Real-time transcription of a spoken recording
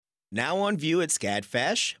Now on view at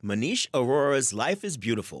SCADFash, Manish Arora's Life is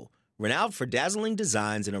Beautiful. Renowned for dazzling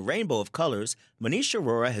designs in a rainbow of colors, Manish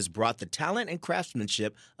Arora has brought the talent and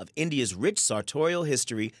craftsmanship of India's rich sartorial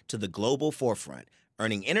history to the global forefront,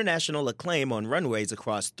 earning international acclaim on runways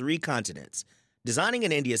across 3 continents. Designing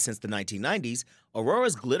in India since the 1990s,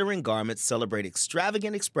 Aurora's glittering garments celebrate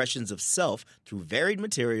extravagant expressions of self through varied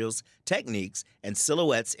materials, techniques, and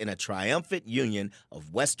silhouettes in a triumphant union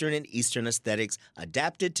of Western and Eastern aesthetics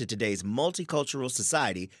adapted to today's multicultural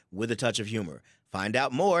society with a touch of humor. Find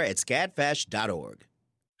out more at scadfash.org.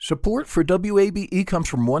 Support for WABE comes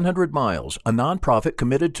from 100 Miles, a nonprofit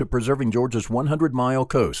committed to preserving Georgia's 100-mile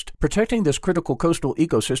coast. Protecting this critical coastal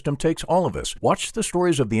ecosystem takes all of us. Watch the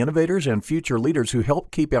stories of the innovators and future leaders who help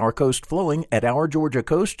keep our coast flowing at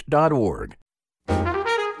OurGeorgiaCoast.org.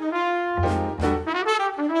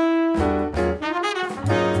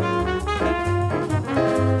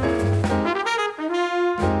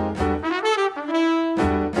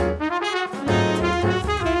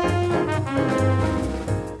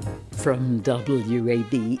 From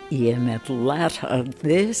WABE in Atlanta,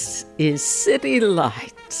 this is City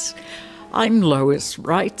Lights. I'm Lois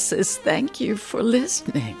Wright, says thank you for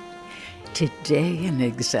listening. Today, an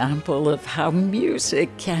example of how music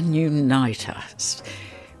can unite us.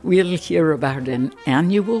 We'll hear about an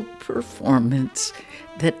annual performance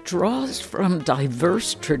that draws from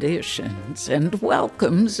diverse traditions and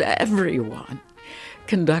welcomes everyone.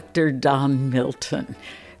 Conductor Don Milton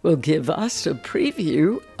will give us a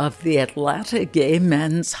preview of the Atlanta Gay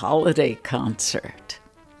Men's Holiday Concert.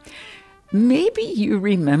 Maybe you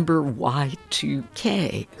remember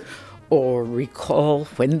Y2K or recall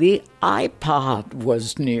when the iPod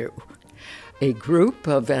was new. A group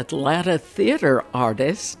of Atlanta theater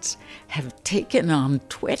artists have taken on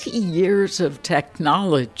 20 years of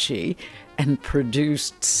technology and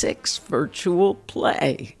produced 6 virtual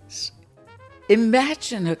plays.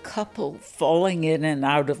 Imagine a couple falling in and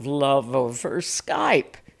out of love over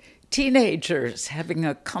Skype, teenagers having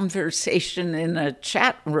a conversation in a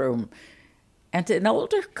chat room, and an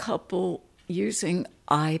older couple using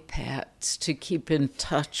iPads to keep in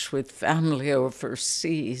touch with family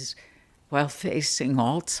overseas while facing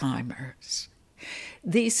Alzheimer's.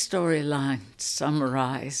 These storylines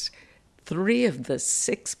summarize 3 of the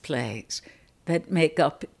 6 plays that make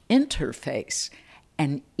up Interface,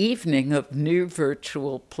 an evening of new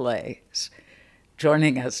virtual plays.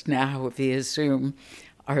 Joining us now via Zoom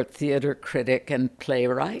are theater critic and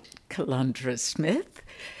playwright Kalundra Smith,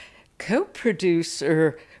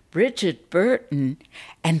 co-producer Bridget Burton,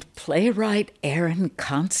 and playwright Erin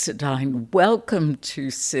Considine. Welcome to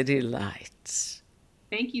City Lights.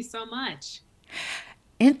 Thank you so much.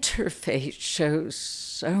 Interface shows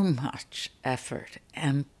so much effort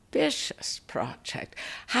and ambitious project.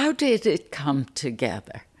 How did it come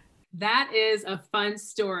together? That is a fun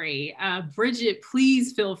story. Bridget,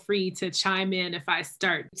 please feel free to chime in if I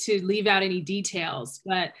start to leave out any details.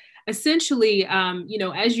 But essentially,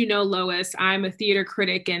 as you know, Lois, I'm a theater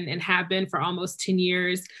critic and have been for almost 10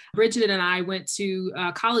 years. Bridget and I went to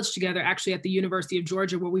college together, actually at the University of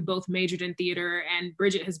Georgia, where we both majored in theater. And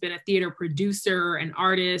Bridget has been a theater producer and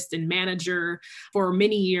artist and manager for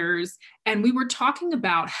many years. And we were talking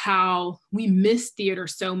about how we miss theater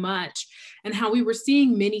so much and how we were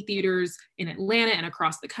seeing many theaters in Atlanta and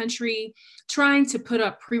across the country trying to put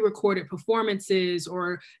up pre-recorded performances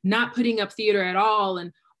or not putting up theater at all.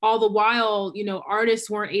 And all the while, artists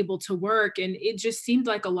weren't able to work, and it just seemed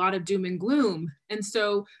like a lot of doom and gloom. And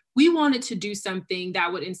so we wanted to do something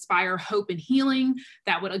that would inspire hope and healing,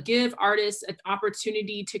 that would give artists an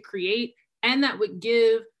opportunity to create, and that would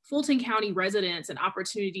give Fulton County residents an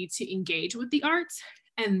opportunity to engage with the arts.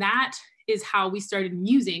 And that is how we started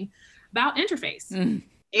musing about Interface. Mm.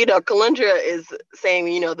 Kalundra is saying,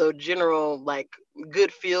 the general,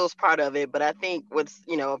 good feels part of it. But I think what's,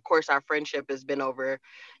 of course, our friendship has been over,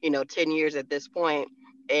 10 years at this point.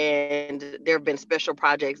 And there have been special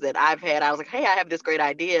projects that I've had. I was like, hey, I have this great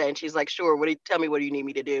idea. And she's like, sure. Tell me, what do you need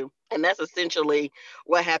me to do? And that's essentially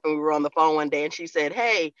what happened. We were on the phone one day and she said,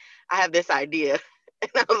 hey, I have this idea.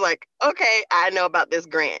 And I was like, okay, I know about this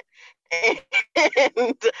grant.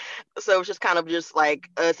 And so it's just kind of just like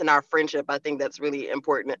us and our friendship. I think that's really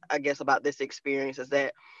important, I guess, about this experience is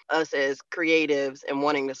that us as creatives and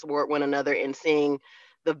wanting to support one another and seeing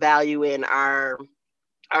the value in our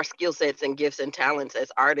skill sets and gifts and talents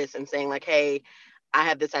as artists and saying like, hey, I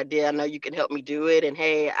have this idea. I know you can help me do it. And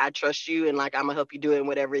hey, I trust you. And I'm going to help you do it in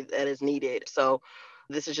whatever that is needed. So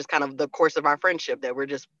this is just kind of the course of our friendship that we're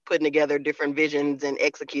just putting together different visions and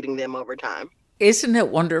executing them over time. Isn't it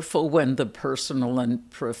wonderful when the personal and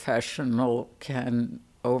professional can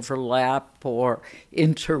overlap or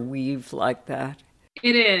interweave like that?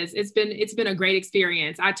 It is. It's been a great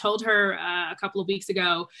experience. I told her a couple of weeks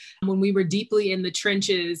ago when we were deeply in the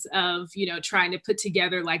trenches of, trying to put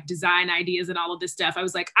together like design ideas and all of this stuff. I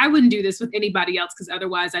was like, I wouldn't do this with anybody else because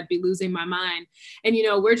otherwise I'd be losing my mind. And,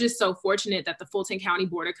 we're just so fortunate that the Fulton County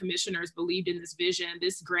Board of Commissioners believed in this vision.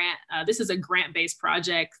 This grant, this is a grant-based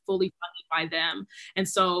project fully funded by them. And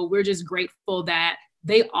so we're just grateful that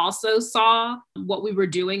they also saw what we were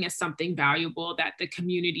doing as something valuable that the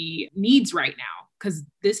community needs right now, because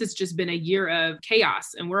this has just been a year of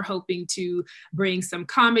chaos, and we're hoping to bring some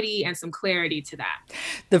comedy and some clarity to that.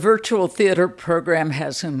 The virtual theater program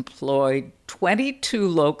has employed 22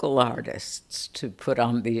 local artists to put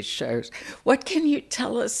on these shows. What can you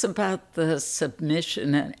tell us about the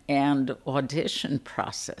submission and audition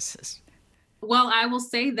processes? Well, I will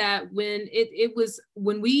say that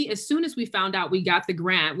as soon as we found out we got the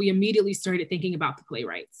grant, we immediately started thinking about the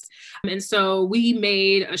playwrights. And so we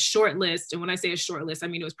made a short list. And when I say a short list, I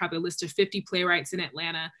mean, it was probably a list of 50 playwrights in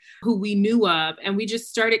Atlanta who we knew of. And we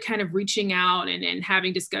just started kind of reaching out and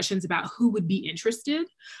having discussions about who would be interested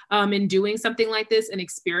in doing something like this and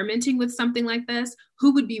experimenting with something like this,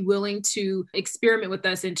 who would be willing to experiment with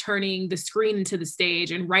us in turning the screen into the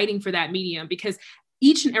stage and writing for that medium, because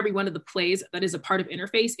each and every one of the plays that is a part of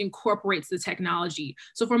Interface incorporates the technology.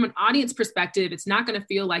 So from an audience perspective, it's not going to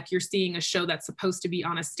feel like you're seeing a show that's supposed to be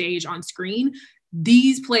on a stage on screen.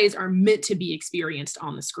 These plays are meant to be experienced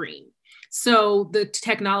on the screen. So the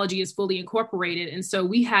technology is fully incorporated. And so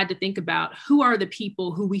we had to think about who are the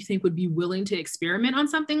people who we think would be willing to experiment on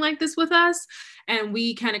something like this with us. And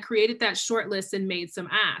we kind of created that short list and made some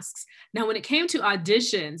asks. Now, when it came to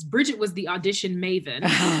auditions, Bridget was the audition maven.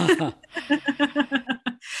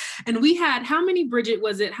 And we had, how many, Bridget,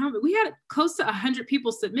 was it? We had close to 100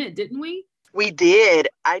 people submit, didn't we? We did.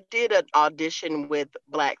 I did an audition with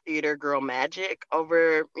Black Theater Girl Magic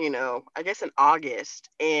over, I guess in August.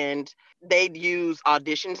 And they'd use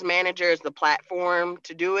Auditions Manager as the platform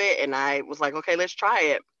to do it. And I was like, okay, let's try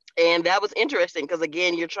it. And that was interesting because,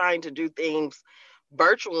 again, you're trying to do things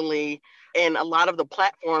virtually. And a lot of the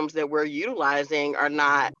platforms that we're utilizing are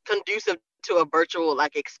not conducive to a virtual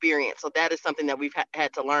experience. So that is something that we've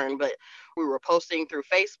had to learn. But we were posting through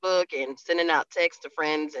Facebook and sending out texts to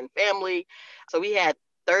friends and family. So we had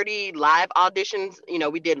 30 live auditions.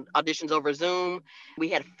 We did auditions over Zoom. We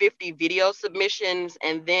had 50 video submissions.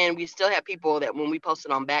 And then we still had people that when we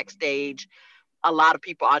posted on Backstage, a lot of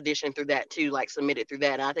people auditioned through that too, submitted through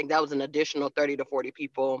that. And I think that was an additional 30 to 40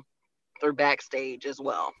 people through Backstage as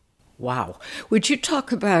well. Wow. Would you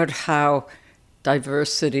talk about how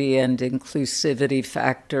diversity and inclusivity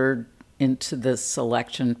factored into the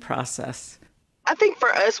selection process? I think for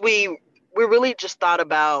us, we really just thought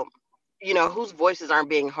about, whose voices aren't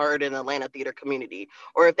being heard in the Atlanta theater community,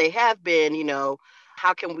 or if they have been,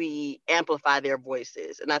 how can we amplify their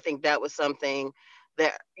voices? And I think that was something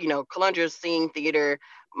that, Kalundra's seeing theater.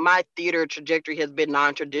 My theater trajectory has been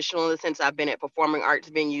non-traditional in the sense I've been at performing arts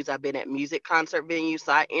venues, I've been at music concert venues,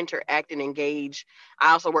 so I interact and engage.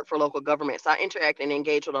 I also work for local government, so I interact and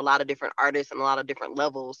engage with a lot of different artists and a lot of different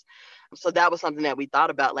levels. So that was something that we thought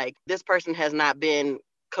about, this person has not been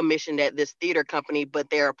commissioned at this theater company, but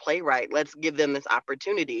they're a playwright. Let's give them this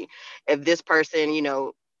opportunity. If this person,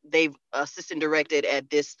 they've assistant directed at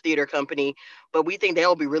this theater company, but we think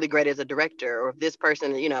they'll be really great as a director. Or if this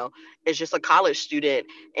person, is just a college student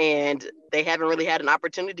and they haven't really had an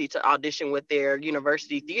opportunity to audition with their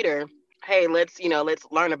university theater, hey, let's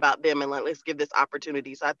learn about them and let's give this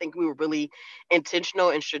opportunity. So I think we were really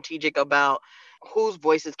intentional and strategic about whose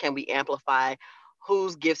voices can we amplify,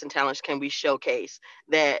 whose gifts and talents can we showcase.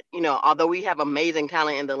 That, although we have amazing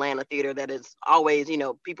talent in the Atlanta theater that is always,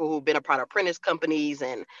 people who've been a part of apprentice companies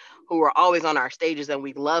and who are always on our stages and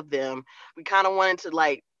we love them, we kind of wanted to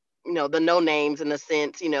the no names in the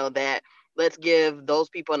sense, that let's give those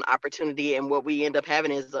people an opportunity. And what we end up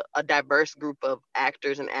having is a diverse group of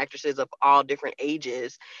actors and actresses of all different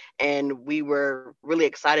ages. And we were really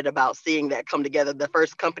excited about seeing that come together. The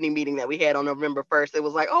first company meeting that we had on November 1st, it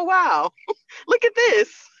was like, oh, wow, look at this.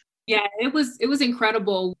 Yeah, it was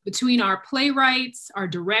incredible. Between our playwrights, our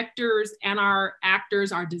directors, and our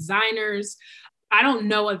actors, our designers, I don't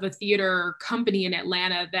know of a theater company in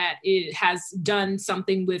Atlanta that has done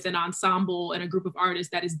something with an ensemble and a group of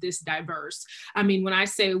artists that is this diverse. I mean, when I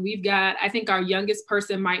say I think our youngest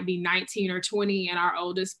person might be 19 or 20, and our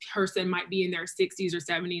oldest person might be in their 60s or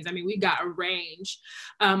 70s. I mean, we got a range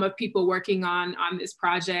of people working on this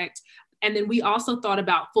project. And then we also thought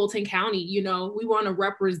about Fulton County. You know, we want to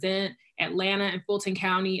represent Atlanta and Fulton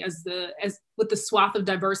County as with the swath of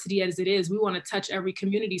diversity as it is. We want to touch every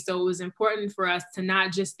community. So it was important for us to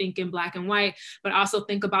not just think in Black and white, but also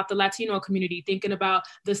think about the Latino community, thinking about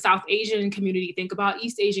the South Asian community, think about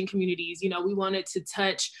East Asian communities. You know, we wanted to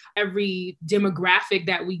touch every demographic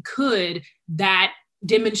that we could that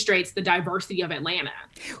demonstrates the diversity of Atlanta.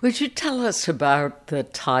 Would you tell us about the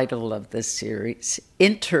title of the series,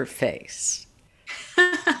 Interface?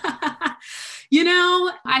 You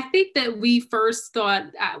know, I think that we first thought,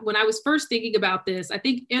 when I was first thinking about this, I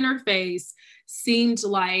think Interface seemed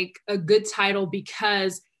like a good title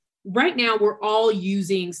because right now we're all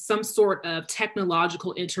using some sort of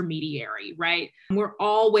technological intermediary, right? We're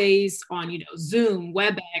always on, you know, Zoom,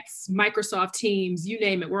 WebEx, Microsoft Teams, you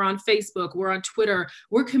name it. We're on Facebook, we're on Twitter.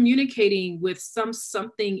 We're communicating with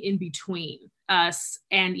something in between us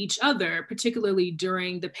and each other, particularly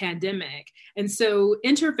during the pandemic. And so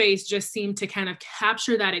Interface just seemed to kind of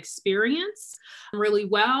capture that experience really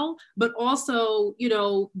well, but also, you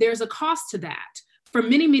know, there's a cost to that. For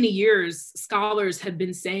many, many years, scholars have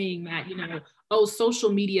been saying that, you know, oh, social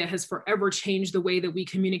media has forever changed the way that we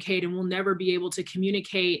communicate and we'll never be able to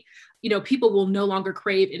communicate. You know, people will no longer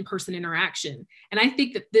crave in-person interaction. And I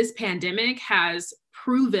think that this pandemic has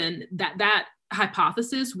proven that that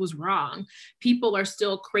hypothesis was wrong. People are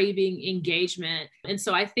still craving engagement. And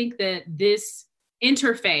so I think that this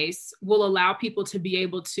interface will allow people to be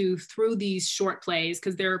able to, through these short plays,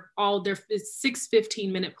 because they're 6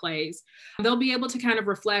 15-minute plays, they'll be able to kind of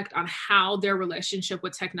reflect on how their relationship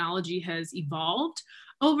with technology has evolved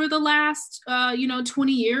over the last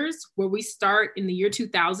 20 years, where we start in the year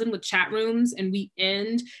 2000 with chat rooms and we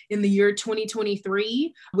end in the year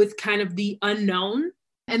 2023 with kind of the unknown.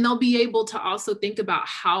 And they'll be able to also think about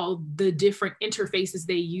how the different interfaces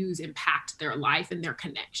they use impact their life and their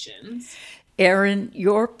connections. Erin,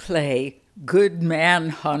 your play, Good Man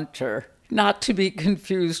Hunter, not to be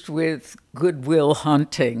confused with Good Will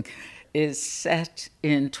Hunting, is set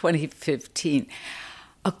in 2015.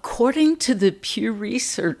 According to the Pew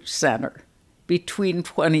Research Center, between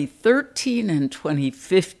 2013 and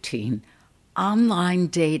 2015, online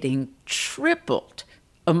dating tripled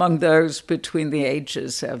among those between the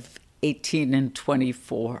ages of 18 and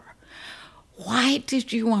 24. Why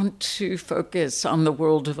did you want to focus on the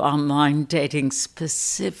world of online dating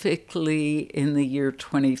specifically in the year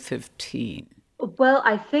 2015? Well,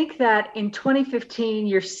 I think that in 2015,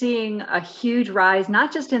 you're seeing a huge rise,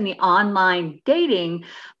 not just in the online dating,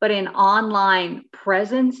 but in online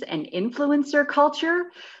presence and influencer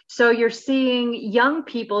culture. So you're seeing young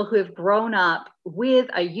people who have grown up with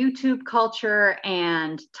a YouTube culture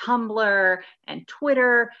and Tumblr and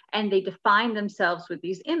Twitter, and they define themselves with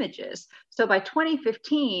these images. So by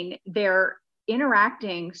 2015, they're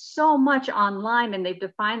interacting so much online and they've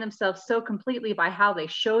defined themselves so completely by how they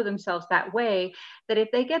show themselves that way, that if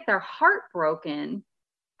they get their heart broken,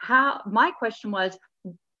 my question was,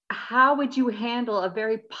 how would you handle a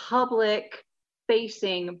very public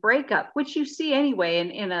facing breakup, which you see anyway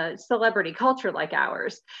in a celebrity culture like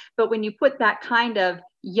ours? But when you put that kind of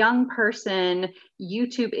young person,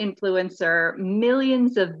 YouTube influencer,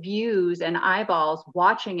 millions of views and eyeballs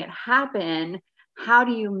watching it happen, how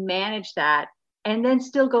do you manage that and then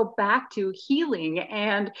still go back to healing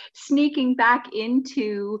and sneaking back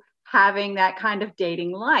into having that kind of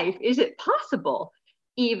dating life? Is it possible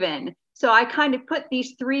even? So I kind of put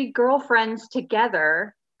these three girlfriends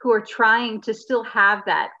together who are trying to still have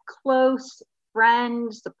that close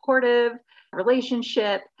friend, supportive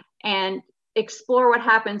relationship and explore what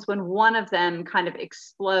happens when one of them kind of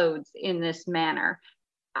explodes in this manner.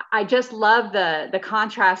 I just love the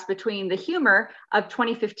contrast between the humor of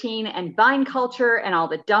 2015 and Vine culture and all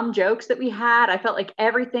the dumb jokes that we had. I felt like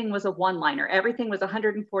everything was a one-liner. Everything was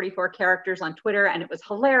 144 characters on Twitter, and it was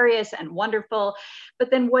hilarious and wonderful. But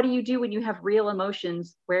then what do you do when you have real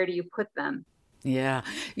emotions? Where do you put them? Yeah,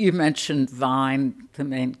 you mentioned Vine. The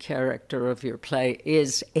main character of your play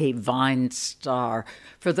is a Vine star.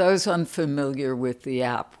 For those unfamiliar with the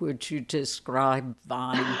app, would you describe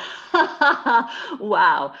Vine?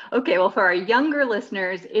 Wow. Okay, well, for our younger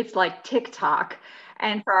listeners, it's like TikTok.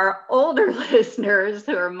 And for our older listeners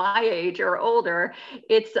who are my age or older,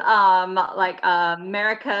 it's like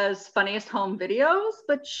America's Funniest Home Videos,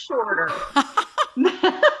 but shorter.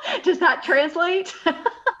 Does that translate?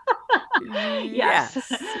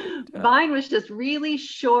 Yes. Vine was just really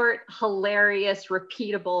short, hilarious,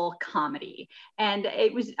 repeatable comedy. And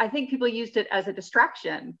it was, I think people used it as a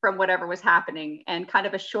distraction from whatever was happening and kind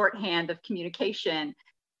of a shorthand of communication.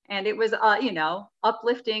 And it was,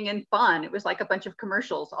 uplifting and fun. It was like a bunch of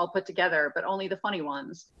commercials all put together, but only the funny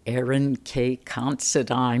ones. Erin K.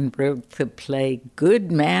 Considine wrote the play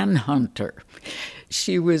Good Man Hunter.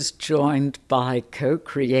 She was joined by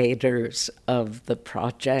co-creators of the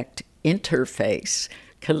project Interface,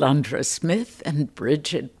 Kalundra Smith and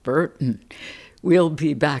Bridget Burton. We'll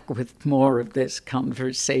be back with more of this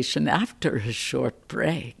conversation after a short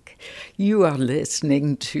break. You are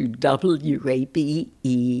listening to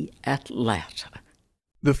WABE Atlanta.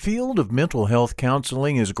 The field of mental health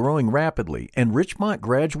counseling is growing rapidly, and Richmont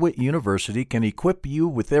Graduate University can equip you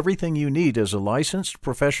with everything you need as a licensed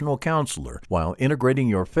professional counselor while integrating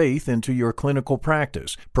your faith into your clinical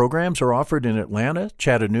practice. Programs are offered in Atlanta,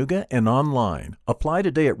 Chattanooga, and online. Apply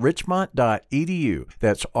today at richmont.edu.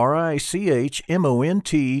 That's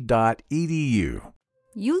RICHMONT.edu.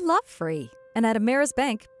 You love free, and at Ameris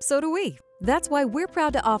Bank, so do we. That's why we're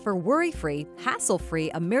proud to offer worry-free, hassle-free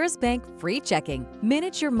Ameris Bank free checking.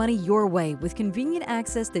 Manage your money your way with convenient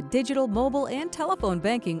access to digital, mobile, and telephone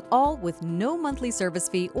banking, all with no monthly service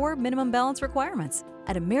fee or minimum balance requirements.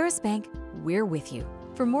 At Ameris Bank, we're with you.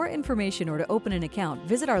 For more information or to open an account,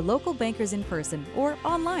 visit our local bankers in person or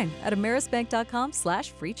online at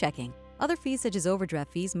amerisbank.com/free checking. Other fees such as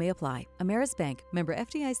overdraft fees may apply. Ameris Bank, member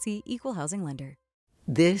FDIC, equal housing lender.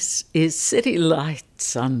 This is City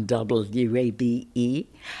Lights on WABE.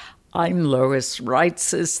 I'm Lois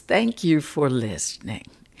Reitzes. Thank you for listening.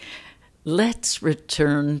 Let's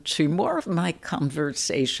return to more of my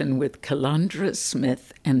conversation with Kalundra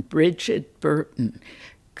Smith and Bridget Burton,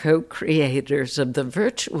 co-creators of the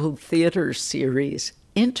virtual theater series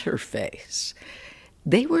Interface.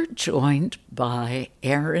 They were joined by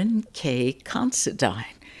Erin K.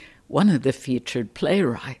 Considine, one of the featured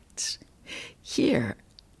playwrights. Here,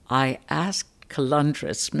 I asked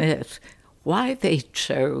Kalundra Smith why they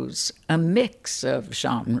chose a mix of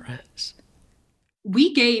genres.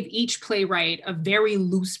 We gave each playwright a very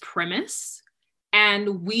loose premise,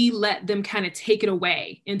 and we let them kind of take it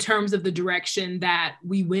away in terms of the direction that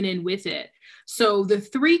we went in with it. So the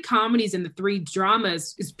 3 comedies and the 3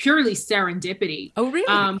 dramas is purely serendipity. Oh,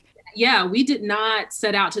 really? Yeah, we did not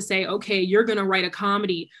set out to say, okay, you're going to write a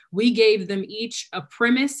comedy. We gave them each a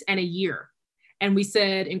premise and a year. And we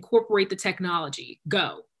said, incorporate the technology,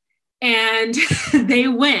 go. And they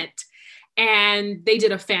went, and they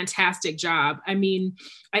did a fantastic job. I mean,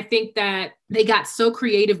 I think that they got so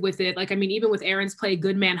creative with it. Like, I mean, even with Erin's play,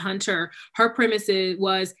 Good Man Hunter, her premise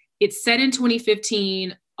was, it's set in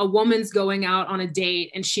 2015, a woman's going out on a date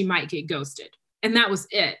and she might get ghosted. And that was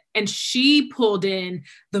it. And she pulled in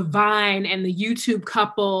the Vine and the YouTube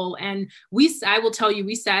couple. And I will tell you,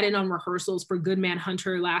 we sat in on rehearsals for Good Man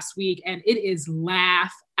Hunter last week, and it is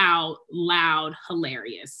laugh out loud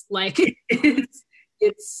hilarious. Like,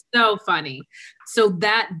 it's so funny. So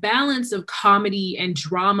that balance of comedy and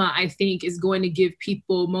drama, I think, is going to give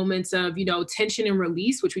people moments of, tension and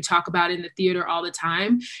release, which we talk about in the theater all the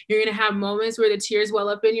time. You're going to have moments where the tears well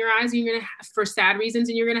up in your eyes. You're going to have, for sad reasons,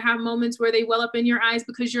 and you're going to have moments where they well up in your eyes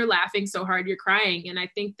because you're laughing so hard you're crying. And I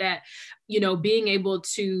think that, being able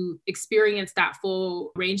to experience that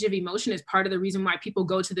full range of emotion is part of the reason why people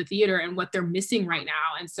go to the theater and what they're missing right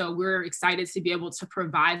now. And so we're excited to be able to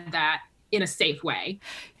provide that in a safe way.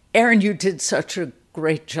 Erin, you did such a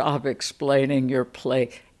great job explaining your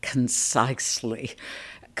play concisely.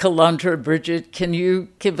 Kalundra, Bridget, can you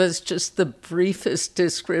give us just the briefest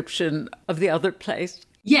description of the other plays?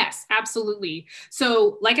 Yes, absolutely.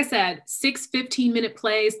 So like I said, 6 15-minute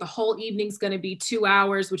plays. The whole evening's going to be 2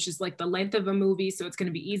 hours, which is like the length of a movie. So it's going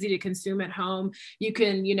to be easy to consume at home. You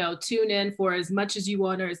can, tune in for as much as you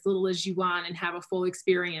want or as little as you want and have a full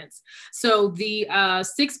experience. So the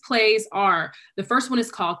 6 plays are, the first one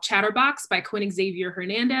is called Chatterbox by Quinn Xavier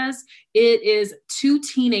Hernandez. It is 2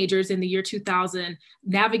 teenagers in the year 2000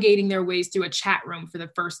 navigating their ways through a chat room for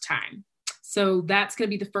the first time. So that's going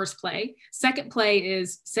to be the first play. Second play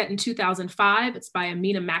is set in 2005. It's by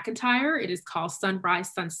Amina McIntyre. It is called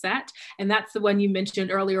Sunrise Sunset. And that's the one you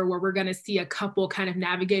mentioned earlier, where we're going to see a couple kind of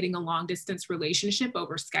navigating a long distance relationship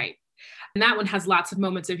over Skype. And that one has lots of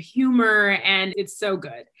moments of humor, and it's so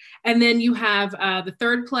good. And then you have the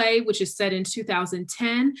third play, which is set in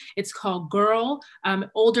 2010. It's called Girl,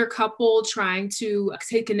 older couple trying to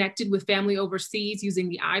stay connected with family overseas using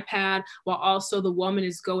the iPad, while also the woman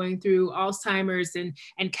is going through Alzheimer's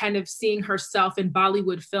and kind of seeing herself in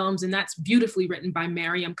Bollywood films. And that's beautifully written by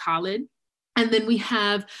Mariam Khalid. And then we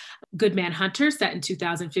have Good Man Hunter, set in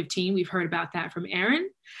 2015. We've heard about that from Aaron.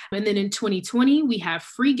 And then in 2020, we have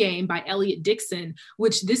Free Game by Elliot Dixon,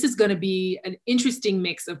 which this is going to be an interesting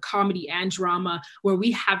mix of comedy and drama, where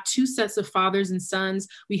we have two sets of fathers and sons.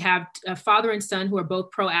 We have a father and son who are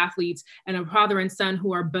both pro athletes, and a father and son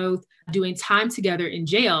who are both doing time together in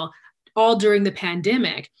jail, all during the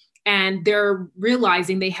pandemic. And they're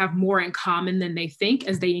realizing they have more in common than they think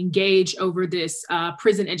as they engage over this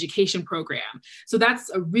prison education program. So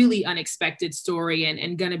that's a really unexpected story,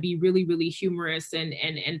 and going to be really, really humorous and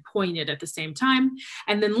poignant at the same time.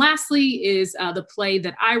 And then lastly is the play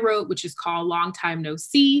that I wrote, which is called Long Time No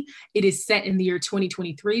See. It is set in the year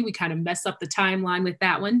 2023. We kind of mess up the timeline with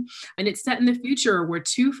that one. And it's set in the future, where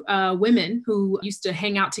two women who used to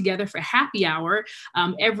hang out together for happy hour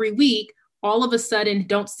every week all of a sudden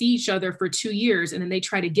don't see each other for 2 years. And then they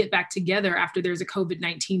try to get back together after there's a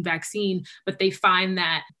COVID-19 vaccine, but they find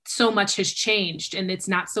that so much has changed and it's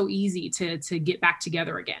not so easy to get back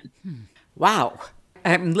together again. Wow.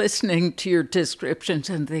 I'm listening to your descriptions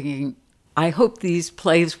and thinking, I hope these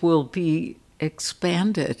plays will be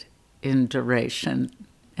expanded in duration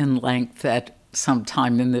and length at some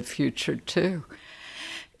time in the future too.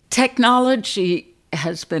 Technology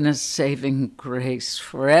has been a saving grace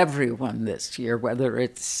for everyone this year, whether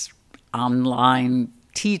it's online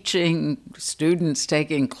teaching, students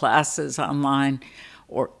taking classes online,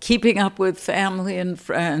 or keeping up with family and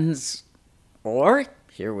friends, or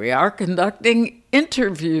here we are conducting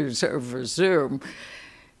interviews over Zoom.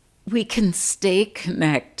 We can stay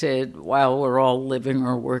connected while we're all living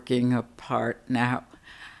or working apart now.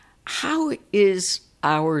 How is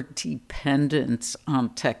our dependence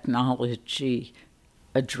on technology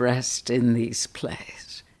addressed in these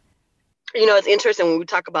plays? It's interesting when we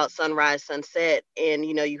talk about sunrise, sunset, and,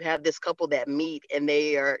 you have this couple that meet and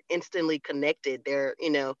they are instantly connected.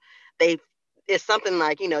 It's something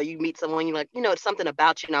like, you meet someone, you're like, it's something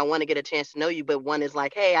about you and I want to get a chance to know you. But one is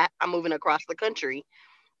like, hey, I'm moving across the country.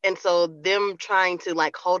 And so them trying to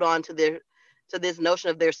like hold on to this notion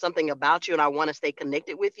of there's something about you and I want to stay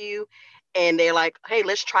connected with you. And they're like, hey,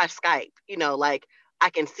 let's try Skype, like, I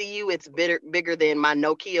can see you. It's bigger than my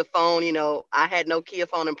Nokia phone. I had Nokia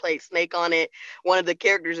phone and played Snake on it. One of the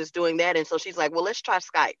characters is doing that. And so she's like, well, let's try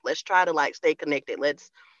Skype. Let's try to like stay connected. Let's,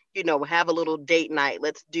 have a little date night.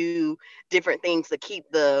 Let's do different things to keep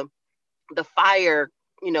the fire,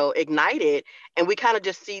 ignited. And we kind of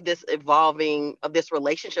just see this evolving of this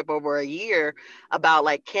relationship over a year about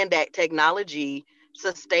like, can that technology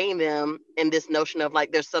sustain them in this notion of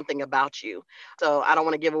like there's something about you. So I don't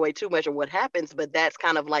want to give away too much of what happens, but that's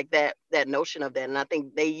kind of like that notion of that. And I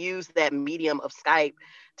think they use that medium of Skype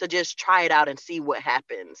to just try it out and see what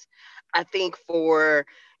happens. I think for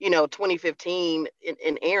 2015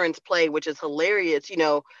 in Aaron's play, which is hilarious, me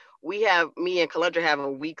and Kalundra have a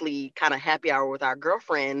weekly kind of happy hour with our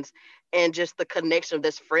girlfriends, and just the connection of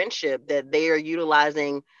this friendship that they are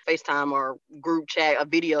utilizing FaceTime or group chat, a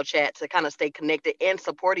video chat, to kind of stay connected and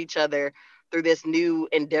support each other through this new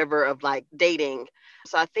endeavor of like dating.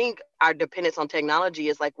 So I think our dependence on technology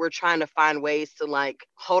is like, we're trying to find ways to like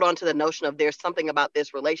hold on to the notion of there's something about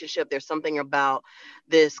this relationship. There's something about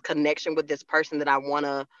this connection with this person that I want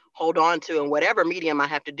to hold on to in whatever medium I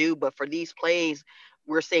have to do. But for these plays,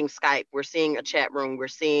 we're seeing Skype, we're seeing a chat room, we're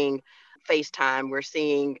seeing FaceTime, we're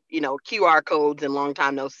seeing, QR codes and long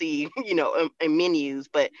time no see, and menus,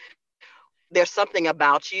 but there's something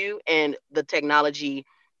about you, and the technology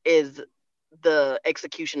is the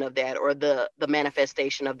execution of that, or the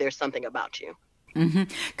manifestation of there's something about you. Mm-hmm.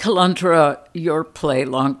 Kalundra, your play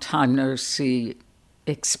Long Time No See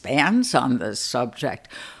expands on this subject.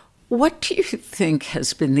 What do you think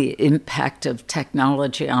has been the impact of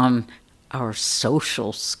technology on our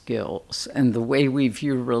social skills and the way we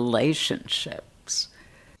view relationships?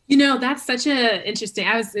 That's such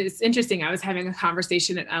it's interesting. I was having a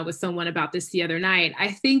conversation with someone about this the other night.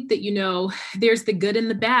 I think that, there's the good and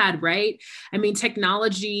the bad, right? I mean,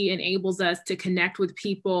 technology enables us to connect with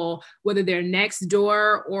people, whether they're next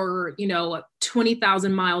door or,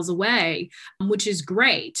 20,000 miles away, which is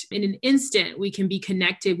great. In an instant, we can be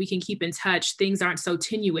connected. We can keep in touch. Things aren't so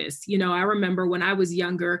tenuous. I remember when I was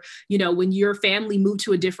younger, when your family moved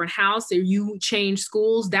to a different house or you changed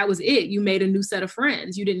schools, that was it. You made a new set of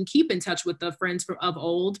friends. You didn't keep in touch with the friends of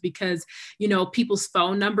old because, people's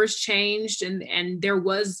phone numbers changed and there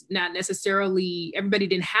was not necessarily, everybody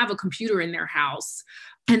didn't have a computer in their house.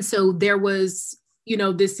 And so there was,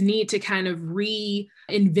 this need to kind of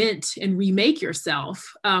reinvent and remake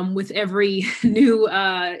yourself with every new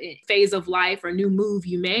phase of life or new move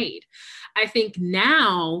you made. I think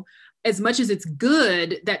now as much as it's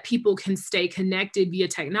good that people can stay connected via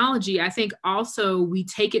technology, I think also we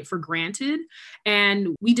take it for granted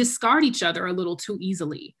and we discard each other a little too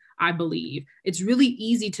easily. I believe it's really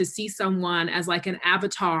easy to see someone as like an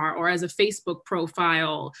avatar or as a Facebook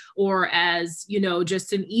profile or as,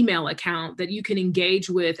 just an email account that you can engage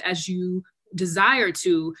with as you desire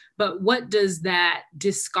to. But what does that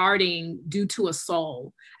discarding do to a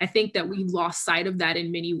soul? I think that we've lost sight of that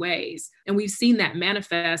in many ways. And we've seen that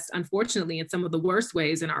manifest, unfortunately, in some of the worst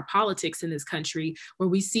ways in our politics in this country, where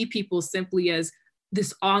we see people simply as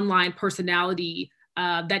this online personality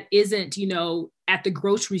that isn't, at the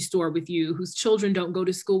grocery store with you, whose children don't go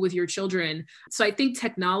to school with your children. So I think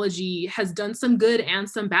technology has done some good and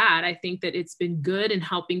some bad. I think that it's been good in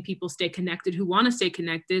helping people stay connected who want to stay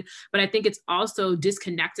connected, but I think it's also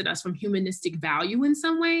disconnected us from humanistic value in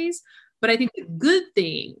some ways. But I think the good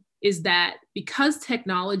thing is that because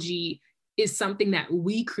technology is something that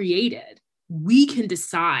we created, we can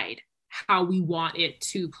decide how we want it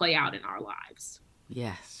to play out in our lives.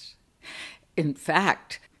 Yes. In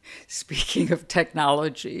fact, speaking of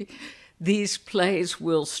technology, these plays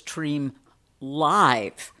will stream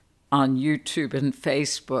live on YouTube and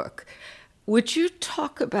Facebook. Would you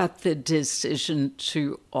talk about the decision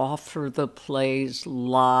to offer the plays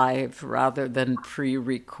live rather than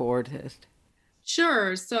pre-recorded?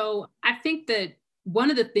 Sure. So I think that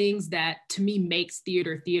one of the things that to me makes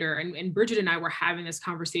theater, and Bridget and I were having this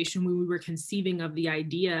conversation when we were conceiving of the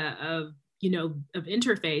idea of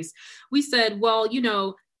interface, we said, well,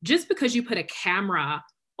 just because you put a camera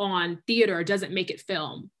on theater doesn't make it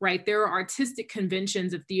film, right? There are artistic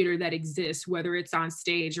conventions of theater that exist, whether it's on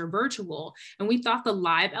stage or virtual. And we thought the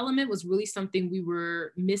live element was really something we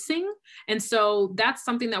were missing. And so that's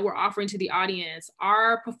something that we're offering to the audience.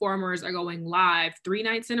 Our performers are going live 3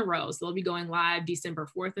 nights in a row. So they'll be going live December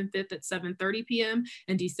 4th and 5th at 7:30 p.m.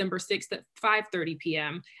 and December 6th at 5:30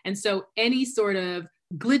 p.m. And so any sort of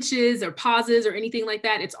glitches or pauses or anything like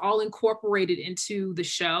that, it's all incorporated into the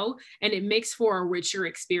show, and it makes for a richer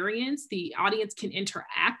experience. The audience can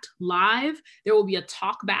interact live. There will be a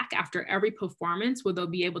talk back after every performance where they'll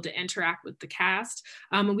be able to interact with the cast.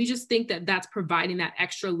 And we just think that that's providing that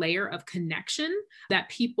extra layer of connection that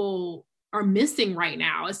people are missing right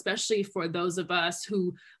now, especially for those of us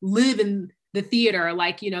who live in the theater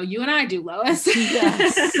like, you and I do, Lois.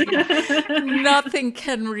 Yes. Nothing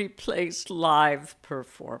can replace live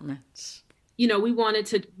performance. We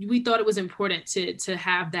thought it was important to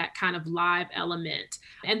have that kind of live element.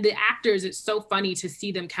 And the actors, it's so funny to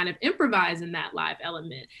see them kind of improvise in that live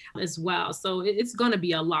element as well. So it's going to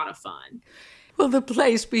be a lot of fun. Will the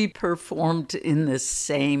plays be performed in the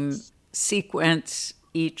same sequence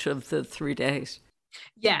each of the 3 days?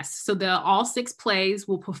 Yes. So all 6 plays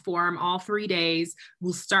will perform all 3 days.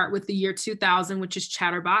 We'll start with the year 2000, which is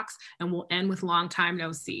Chatterbox, and we'll end with Long Time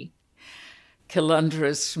No See.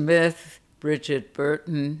 Kelundra Smith, Bridget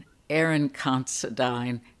Burton, Erin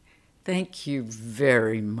Considine, thank you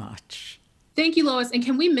very much. Thank you, Lois. And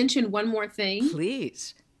can we mention one more thing?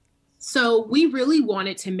 Please. So we really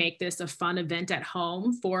wanted to make this a fun event at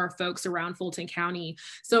home for folks around Fulton County.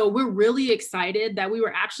 So we're really excited that we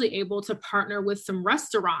were actually able to partner with some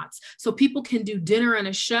restaurants so people can do dinner and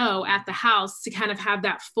a show at the house to kind of have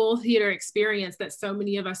that full theater experience that so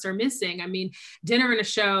many of us are missing. I mean, dinner and a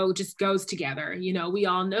show just goes together. We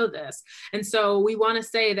all know this. And so we want to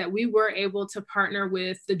say that we were able to partner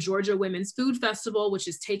with the Georgia Women's Food Festival, which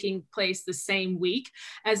is taking place the same week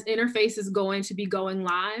as Interface is going to be going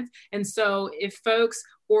live. And so if folks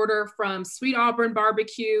order from Sweet Auburn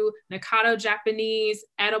Barbecue, Nakado Japanese,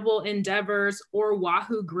 Edible Endeavors, or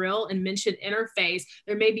Wahoo Grill and mention Interface,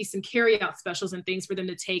 there may be some carryout specials and things for them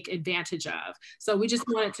to take advantage of. So we just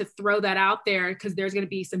wanted to throw that out there because there's going to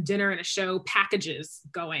be some dinner and a show packages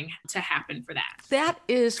going to happen for that. That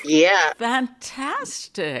is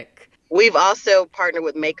fantastic. We've also partnered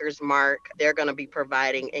with Maker's Mark. They're going to be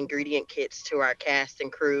providing ingredient kits to our cast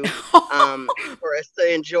and crew for us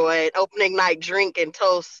to enjoy an opening night drink and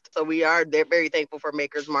toast. So they're very thankful for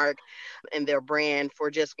Maker's Mark and their brand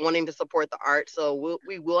for just wanting to support the art. So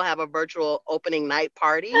we will have a virtual opening night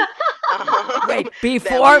party. Wait,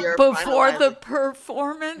 before the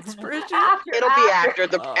performance, Bridget? It'll be after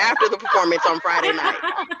the performance on Friday night.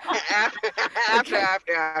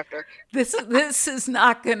 After. This is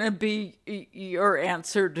not going to be your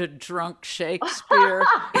answer to drunk Shakespeare.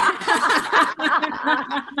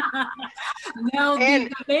 No, So the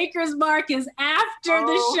Maker's Mark is after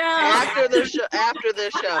the show. After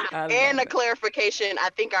the show. And a clarification, I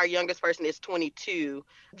think our youngest person is 22,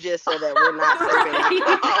 just so that we're not serving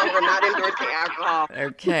alcohol. We're not endorsing alcohol.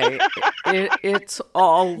 Okay. It's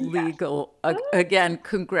all legal. Again,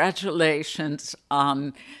 congratulations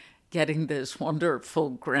on getting this wonderful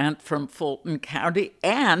grant from Fulton County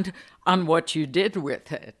and on what you did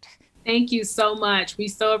with it. Thank you so much. We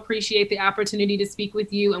so appreciate the opportunity to speak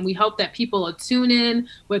with you, and we hope that people will tune in,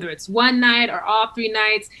 whether it's one night or all 3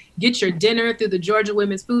 nights. Get your dinner through the Georgia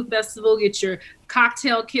Women's Food Festival, get your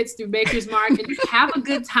cocktail kits through Maker's Mark, and just have a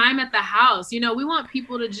good time at the house. You know, we want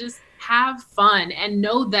people to just have fun and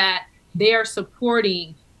know that they are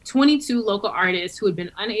supporting 22 local artists who had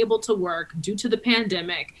been unable to work due to the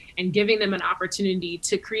pandemic and giving them an opportunity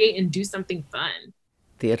to create and do something fun.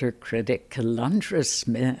 Theater critic Kalundra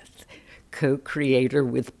Smith, co-creator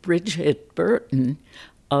with Bridget Burton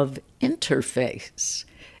of Interface.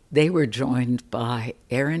 They were joined by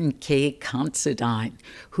Erin K. Considine,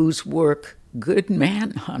 whose work Good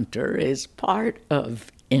Manhunter is part of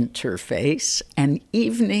Interface, an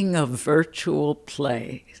evening of virtual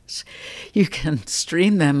plays. You can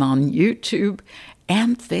stream them on YouTube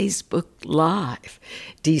and Facebook Live,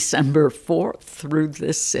 December 4th through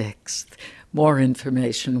the 6th. More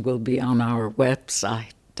information will be on our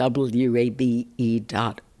website,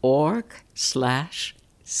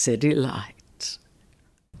 wabe.org/citylights.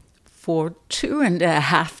 For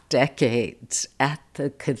 2.5 decades at the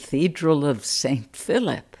Cathedral of St.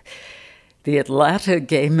 Philip, the Atlanta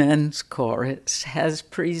Gay Men's Chorus has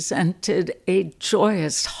presented a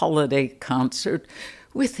joyous holiday concert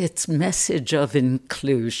with its message of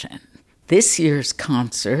inclusion. This year's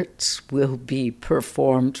concerts will be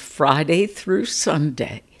performed Friday through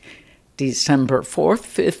Sunday, December 4th,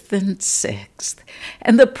 5th, and 6th,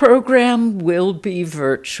 and the program will be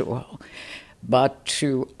virtual. But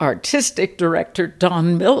to Artistic Director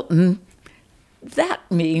Don Milton, that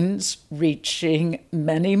means reaching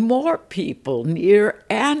many more people, near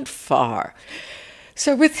and far.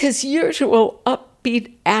 So with his usual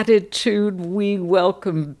upbeat attitude, we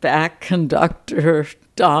welcome back conductor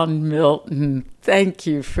Don Milton. Thank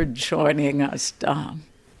you for joining us, Don.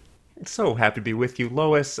 So happy to be with you,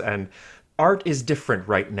 Lois. And art is different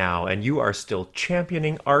right now, and you are still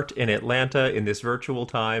championing art in Atlanta in this virtual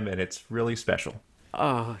time, and it's really special.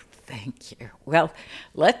 Oh, thank you. Well,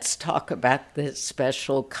 let's talk about this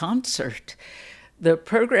special concert. The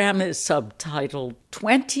program is subtitled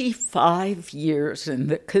 25 Years in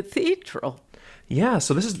the Cathedral. Yeah,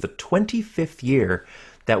 so this is the 25th year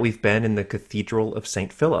that we've been in the Cathedral of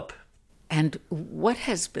St. Philip. And what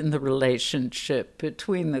has been the relationship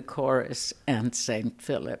between the chorus and St.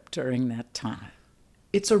 Philip during that time?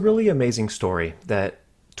 It's a really amazing story that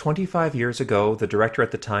 25 years ago, the director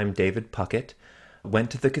at the time, David Puckett,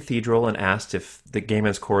 went to the cathedral and asked if the Gay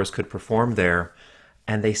Men's Chorus could perform there,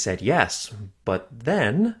 and they said yes. But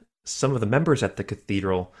then some of the members at the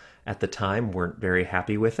cathedral at the time weren't very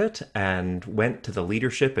happy with it and went to the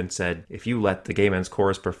leadership and said, if you let the Gay Men's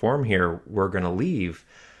Chorus perform here, we're going to leave.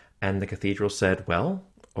 And the cathedral said, well,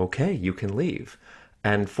 okay, you can leave.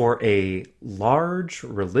 And for a large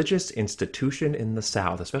religious institution in the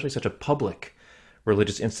South, especially such a public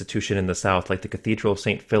religious institution in the South like the Cathedral of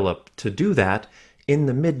St. Philip, to do that in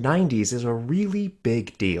the mid-90s is a really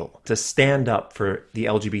big deal. To stand up for the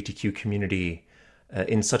LGBTQ community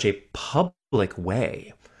in such a public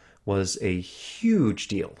way was a huge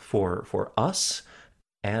deal for us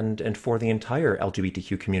and for the entire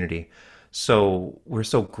LGBTQ community. So we're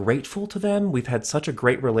so grateful to them. We've had such a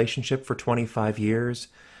great relationship for 25 years.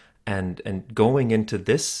 And going into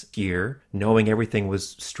this year, knowing everything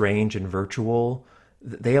was strange and virtual,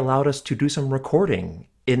 they allowed us to do some recording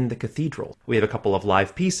in the cathedral. We have a couple of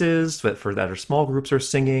live pieces that our small groups are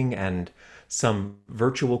singing, and some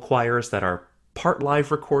virtual choirs that are part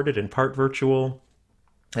live recorded and part virtual.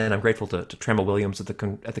 And I'm grateful to Trama Williams at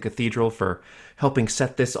the cathedral for helping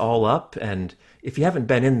set this all up. And if you haven't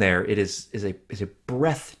been in there, it is a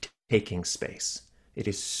breathtaking space. It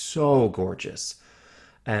is so gorgeous.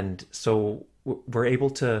 And so we're able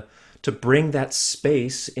to bring that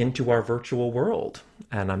space into our virtual world.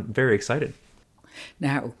 And I'm very excited.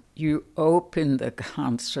 Now, you opened the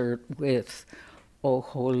concert with O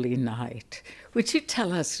Holy Night. Would you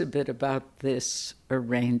tell us a bit about this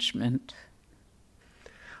arrangement?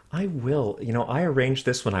 I will. I arranged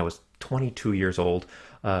this when I was 22 years old,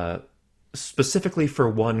 specifically for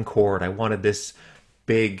one chord. I wanted this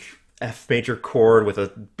big F major chord with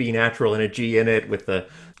a B natural and a G in it, with the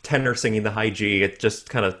tenor singing the high G. It just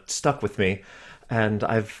kind of stuck with me. And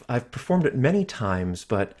I've performed it many times,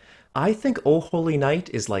 but I think O Holy Night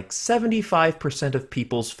is like 75% of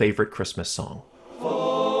people's favorite Christmas song.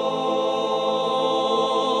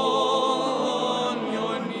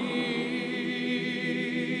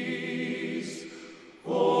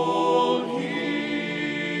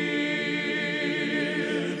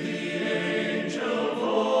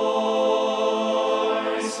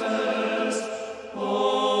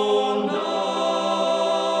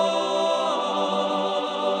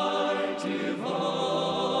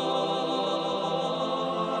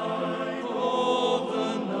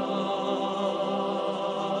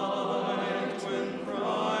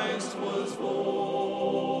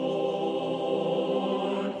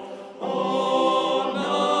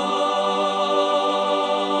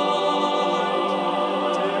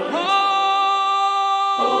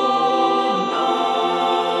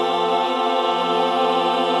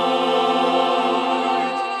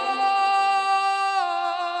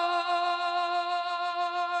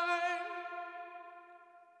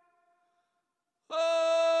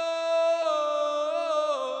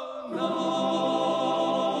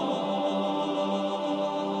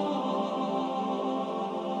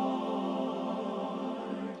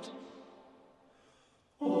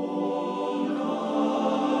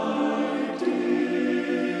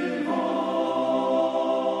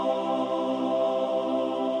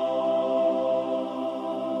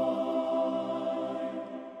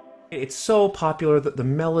 It's so popular that the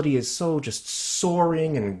melody is so just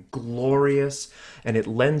soaring and glorious, and it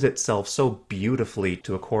lends itself so beautifully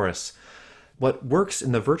to a chorus. What works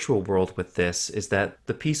in the virtual world with this is that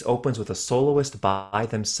the piece opens with a soloist by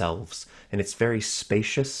themselves, and it's very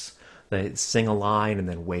spacious. They sing a line and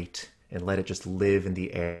then wait and let it just live in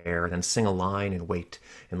the air, then sing a line and wait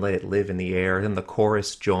and let it live in the air. Then the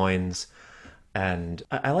chorus joins. And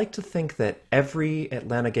I like to think that every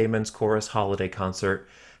Atlanta Gay Men's Chorus holiday concert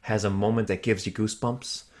has a moment that gives you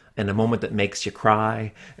goosebumps, and a moment that makes you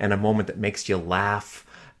cry, and a moment that makes you laugh,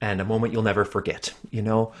 and a moment you'll never forget, you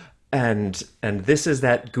know? And this is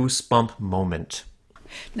that goosebump moment.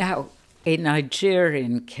 Now, a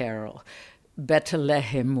Nigerian carol,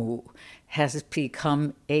 Betelehemu, has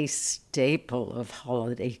become a staple of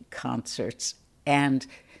holiday concerts. And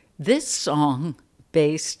this song,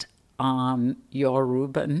 based on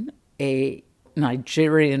Yoruban, a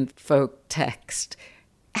Nigerian folk text,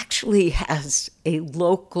 actually has a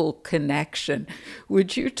local connection.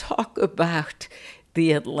 Would you talk about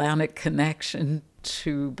the Atlantic connection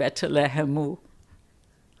to Betelehemu?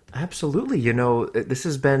 Absolutely. You know, this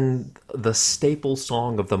has been the staple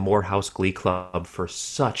song of the Morehouse Glee Club for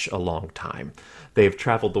such a long time. They've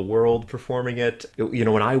traveled the world performing it. You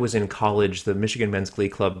know, when I was in college, the Michigan Men's Glee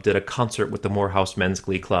Club did a concert with the Morehouse Men's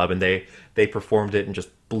Glee Club, and they performed it and just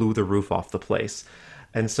blew the roof off the place.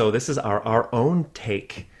 And so this is our own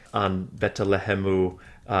take on Betelehemu.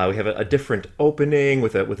 We have a different opening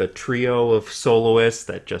with a trio of soloists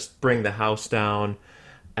that just bring the house down.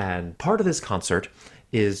 And part of this concert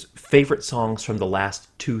is favorite songs from the last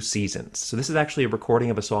 2 seasons. So this is actually a recording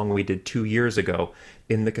of a song we did 2 years ago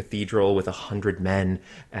in the cathedral with 100 men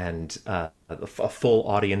and a full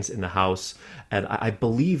audience in the house. And I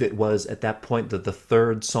believe it was at that point the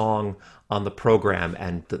third song on the program,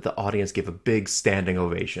 and the audience gave a big standing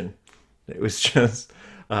ovation. It was just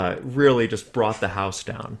really just brought the house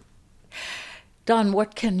down. Don,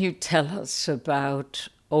 what can you tell us about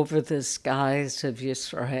Over the Skies of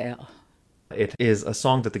Yisrael? It is a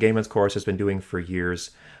song that the Gay Men's Chorus has been doing for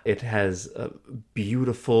years. It has a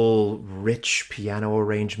beautiful, rich piano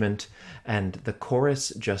arrangement, and the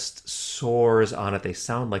chorus just soars on it. They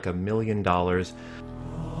sound like $1 million.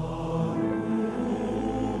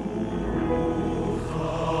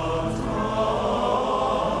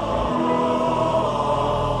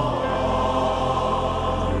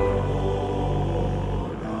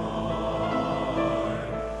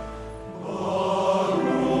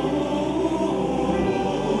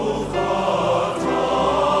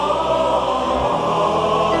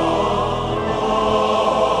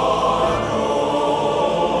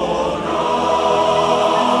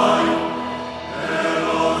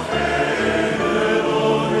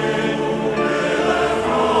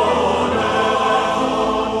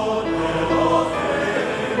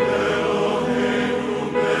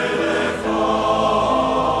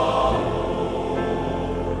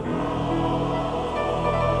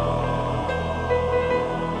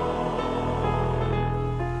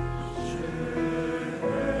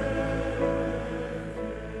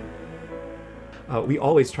 We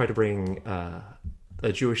always try to bring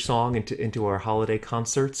a Jewish song into our holiday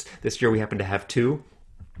concerts. This year we happen to have 2.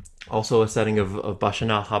 Also a setting of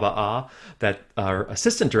Bashana Haba'a that our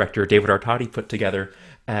assistant director, David Artadi, put together.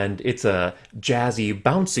 And it's a jazzy,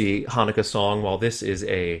 bouncy Hanukkah song, while this is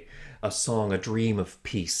a song, a dream of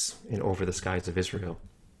peace in Over the Skies of Israel.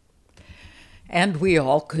 And we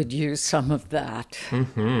all could use some of that.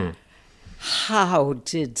 Mm-hmm. How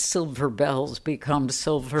did silver bells become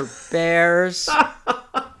silver bears?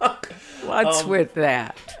 What's with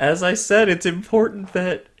that? As I said, it's important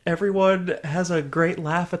that everyone has a great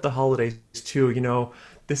laugh at the holidays, too. You know,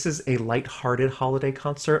 this is a light-hearted holiday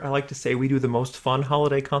concert. I like to say we do the most fun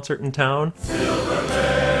holiday concert in town. Silver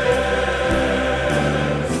bears,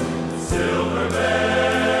 silver bears,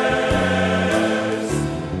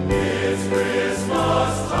 it's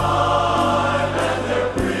Christmas time and they're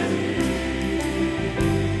pretty.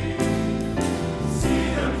 See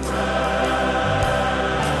them prance,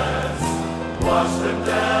 watch them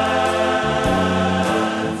dance,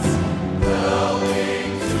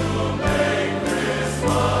 helping to make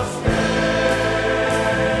Christmas gay,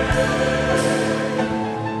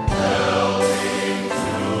 helping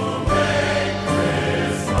to make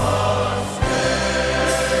Christmas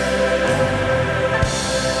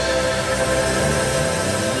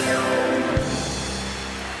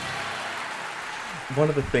One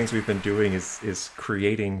of the things we've been doing is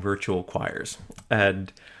creating virtual choirs.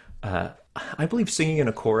 And I believe singing in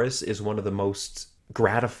a chorus is one of the most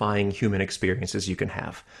gratifying human experiences you can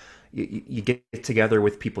have. You get together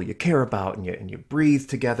with people you care about, and you breathe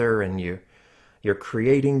together, and you're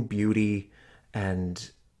creating beauty, and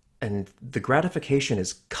the gratification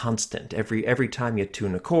is constant. Every time you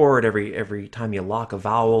tune a chord, every time you lock a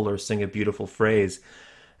vowel or sing a beautiful phrase,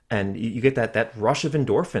 and you get that rush of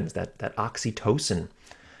endorphins, that oxytocin.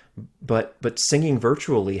 But singing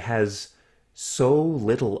virtually has so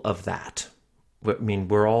little of that. I mean,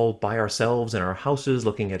 we're all by ourselves in our houses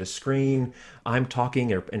looking at a screen. I'm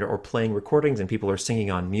talking or playing recordings, and people are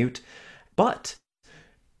singing on mute. But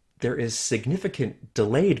there is significant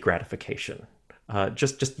delayed gratification.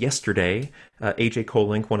 Just yesterday, AJ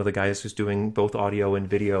Kolink, one of the guys who's doing both audio and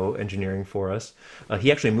video engineering for us,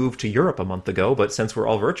 he actually moved to Europe a month ago, but since we're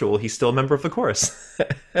all virtual, he's still a member of the chorus.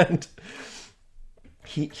 And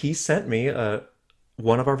he sent me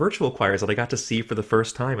one of our virtual choirs that I got to see for the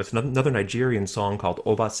first time. It's another Nigerian song called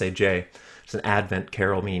Obaseje. It's an Advent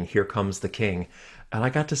carol, meaning Here Comes the King. And I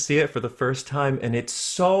got to see it for the first time, and it's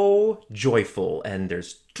so joyful, and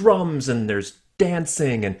there's drums, and there's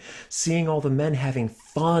dancing, and seeing all the men having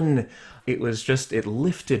fun. It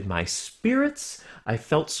lifted my spirits. I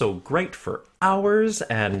felt so great for hours,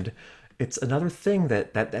 and it's another thing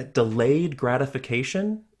that delayed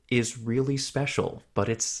gratification is really special, but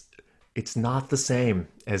it's not the same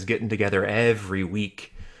as getting together every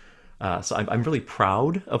week. So I'm really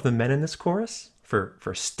proud of the men in this chorus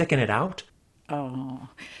for sticking it out. Oh,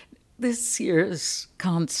 this year's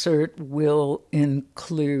concert will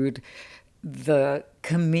include the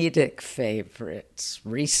comedic favorites,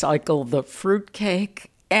 Recycle the Fruitcake,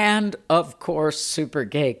 and, of course, Super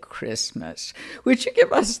Gay Christmas. Would you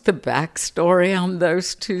give us the backstory on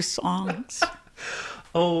those two songs?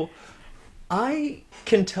 Oh, I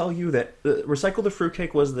can tell you that Recycle the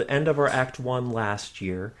Fruitcake was the end of our Act 1 last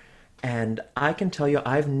year, and I can tell you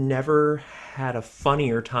I've never had a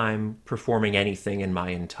funnier time performing anything in my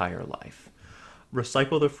entire life.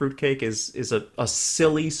 Recycle the Fruitcake is a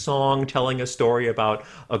silly song telling a story about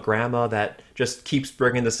a grandma that just keeps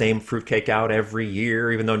bringing the same fruitcake out every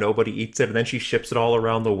year, even though nobody eats it, and then she ships it all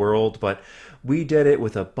around the world. But we did it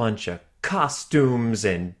with a bunch of costumes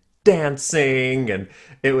and dancing, and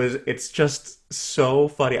it's just so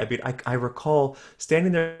funny. I mean, I recall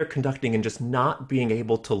standing there conducting and just not being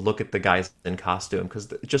able to look at the guys in costume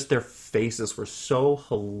because just their faces were so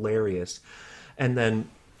hilarious. And then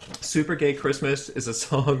Super Gay Christmas is a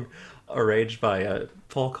song arranged by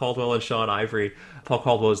Paul Caldwell and Sean Ivory. Paul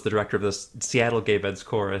Caldwell is the director of the Seattle Gay Men's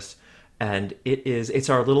Chorus, and it's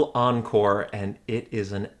our little encore, and it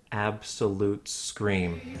is an absolute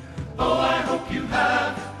scream. Oh, I hope you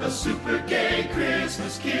have a super gay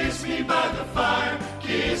Christmas. Kiss me by the fire,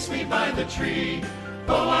 kiss me by the tree.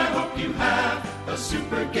 Oh, I hope you have a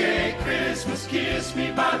super gay Christmas. Kiss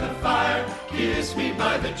me by the fire, kiss me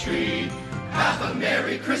by the tree. Have a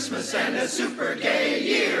Merry Christmas and a super gay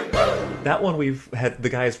year. Woo! That one we've had the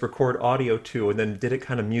guys record audio to and then did it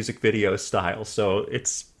kind of music video style. So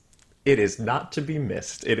it is not to be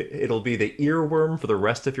missed. It'll be the earworm for the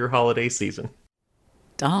rest of your holiday season.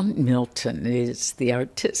 Don Milton is the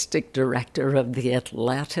artistic director of the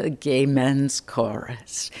Atlanta Gay Men's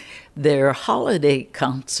Chorus. Their holiday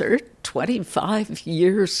concert, 25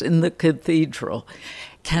 Years in the Cathedral,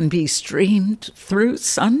 can be streamed through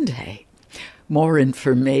Sunday. More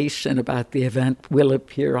information about the event will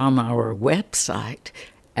appear on our website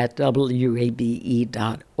at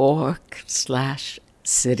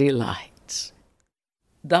wabe.org/citylights.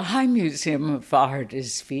 The High Museum of Art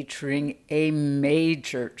is featuring a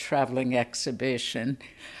major traveling exhibition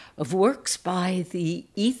of works by the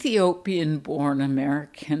Ethiopian-born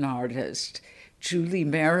American artist Julie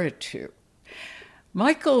Meritu.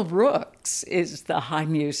 Michael Rooks is the High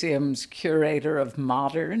Museum's curator of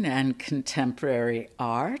modern and contemporary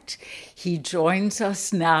art. He joins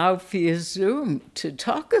us now via Zoom to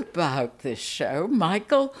talk about this show.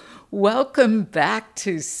 Michael, welcome back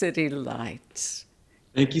to City Lights.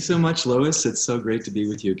 Thank you so much, Lois. It's so great to be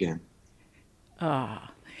with you again.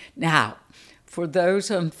 Now, for those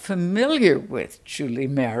unfamiliar with Julie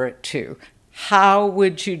Meritu, how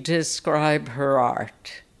would you describe her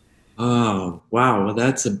art? Oh, wow. Well,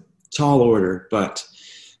 that's a tall order. But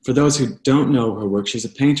for those who don't know her work, she's a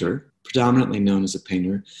painter, predominantly known as a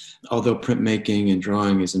painter, although printmaking and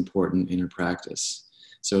drawing is important in her practice.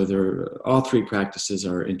 So all three practices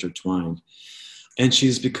are intertwined. And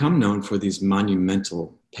she's become known for these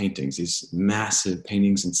monumental paintings, these massive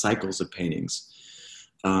paintings and cycles of paintings.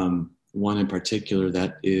 One in particular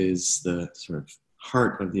that is the sort of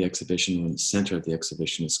heart of the exhibition, or the center of the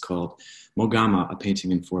exhibition, is called Mogama, a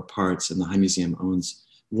painting in 4 parts, and the High Museum owns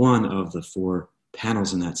one of the 4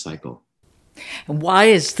 panels in that cycle. And why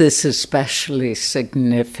is this especially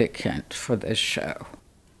significant for this show?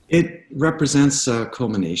 It represents a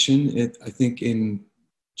culmination, I think, in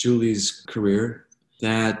Julie's career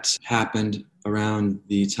that happened around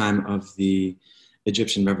the time of the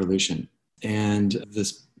Egyptian Revolution. And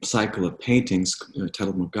this cycle of paintings,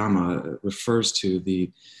 titled Mogama, refers to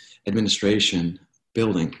the administration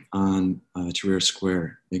building on Tahrir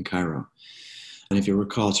Square in Cairo. And if you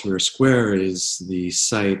recall, Tahrir Square is the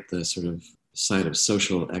site of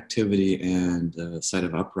social activity and site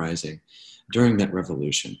of uprising during that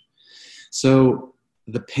revolution. So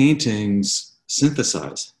the paintings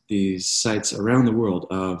synthesize these sites around the world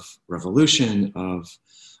of revolution, of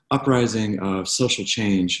uprising, of social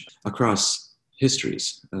change across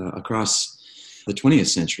histories, across the 20th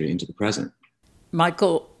century into the present.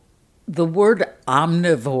 Michael, the word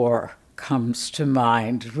omnivore comes to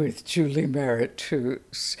mind with Julie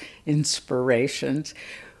Meritu's inspirations.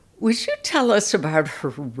 Would you tell us about her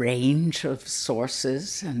range of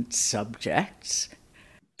sources and subjects?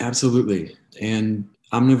 Absolutely. And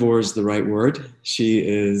omnivore is the right word. She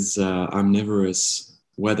is omnivorous,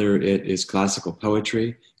 whether it is classical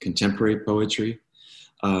poetry, contemporary poetry,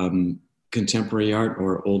 contemporary art,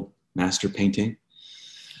 or old master painting.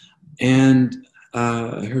 And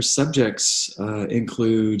her subjects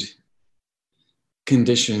include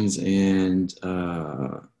conditions and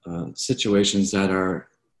situations that are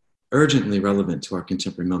urgently relevant to our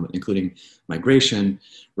contemporary moment, including migration,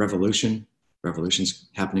 revolutions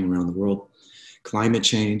happening around the world, climate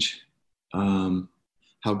change,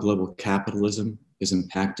 how global capitalism is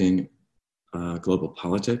impacting global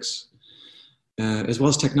politics, as well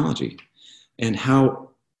as technology, and how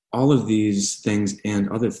all of these things and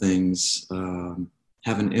other things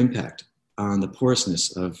have an impact on the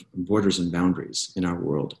porousness of borders and boundaries in our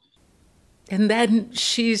world. And then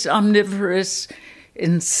she's omnivorous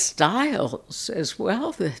in styles as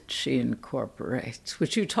well that she incorporates.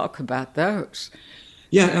 Would you talk about those?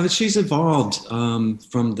 Yeah, she's evolved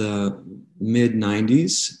from the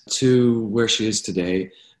mid-90s to where she is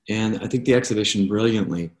today. And I think the exhibition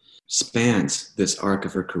brilliantly spans this arc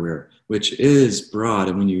of her career, which is broad.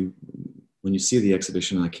 And when you see the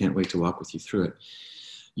exhibition, and I can't wait to walk with you through it,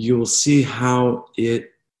 you will see how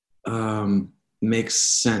it makes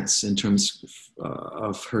sense in terms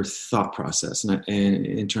of her thought process and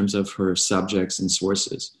in terms of her subjects and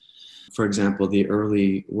sources. For example, the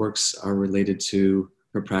early works are related to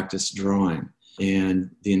her practice drawing and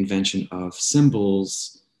the invention of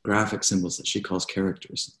symbols, graphic symbols that she calls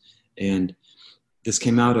characters. And this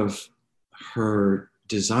came out of her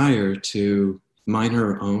desire to mine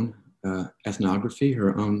her own ethnography,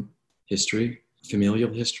 her own history,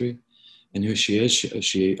 familial history, and who she is.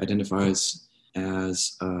 She identifies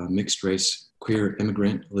as a mixed race queer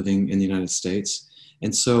immigrant living in the United States.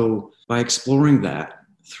 And so by exploring that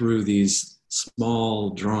through these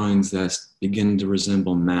small drawings that begin to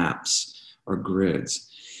resemble maps or grids,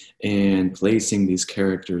 and placing these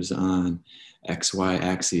characters on XY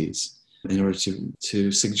axes in order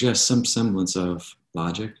to suggest some semblance of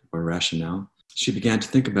logic or rationale, she began to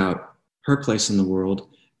think about her place in the world.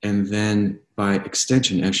 And then by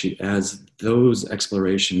extension, as those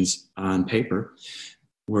explorations on paper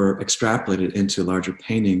were extrapolated into larger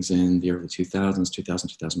paintings in the early 2000s, 2000,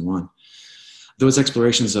 2001, those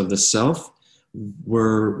explorations of the self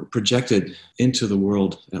were projected into the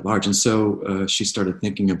world at large. And so she started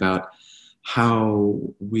thinking about how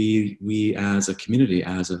we as a community,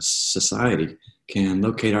 as a society, can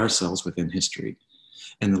locate ourselves within history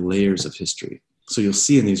and the layers of history. So you'll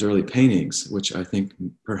see in these early paintings, which I think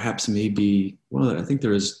perhaps may be, well, I think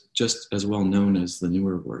they're just as well known as the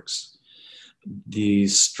newer works,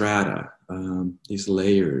 these strata, these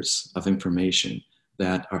layers of information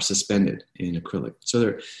that are suspended in acrylic.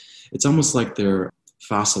 So it's almost like they're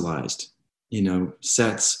fossilized,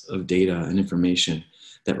 sets of data and information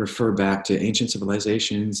that refer back to ancient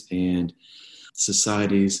civilizations and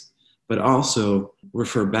societies, but also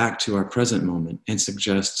refer back to our present moment and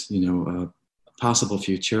suggest, possible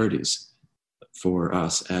futurities for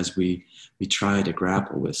us as we try to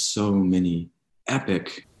grapple with so many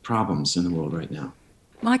epic problems in the world right now.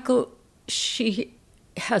 Michael, she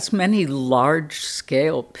has many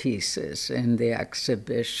large-scale pieces in the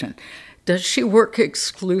exhibition. Does she work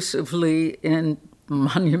exclusively in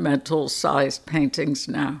monumental-sized paintings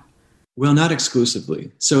now? Well, not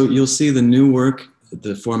exclusively. So you'll see the new work,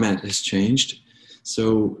 the format has changed.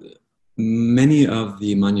 So many of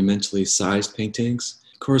the monumentally sized paintings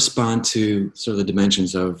correspond to sort of the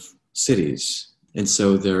dimensions of cities. And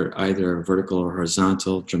so they're either vertical or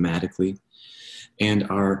horizontal dramatically and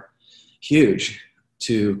are huge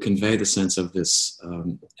to convey the sense of this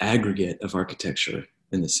aggregate of architecture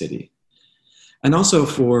in the city. And also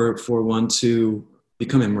for one to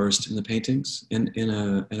become immersed in the paintings in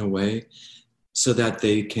a way so that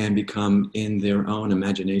they can become in their own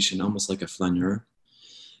imagination, almost like a flaneur,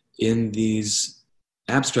 in these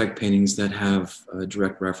abstract paintings that have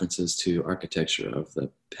direct references to architecture of the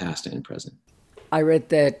past and present. I read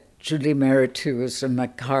that Julie Meritou is a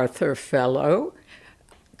MacArthur Fellow.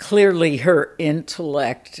 Clearly her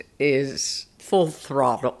intellect is full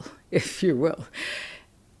throttle, if you will.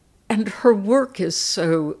 And her work is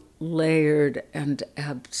so layered and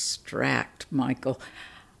abstract, Michael.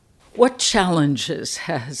 What challenges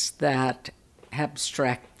has that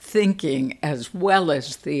abstract thinking, as well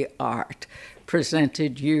as the art,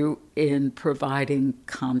 presented you in providing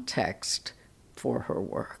context for her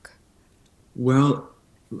work? Well,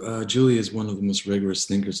 Julie is one of the most rigorous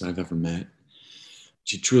thinkers I've ever met.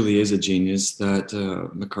 She truly is a genius. That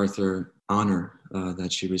MacArthur honor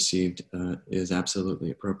that she received is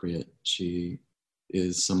absolutely appropriate. She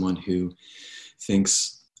is someone who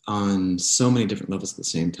thinks on so many different levels at the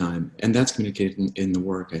same time. And that's communicated in the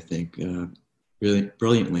work, I think, really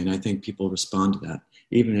brilliantly. And I think people respond to that,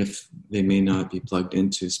 even if they may not be plugged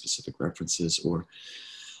into specific references or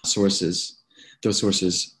sources. Those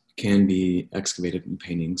sources can be excavated in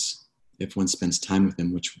paintings if one spends time with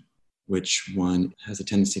them, which one has a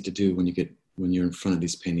tendency to do when you're in front of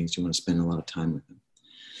these paintings. You want to spend a lot of time with them.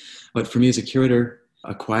 But for me as a curator,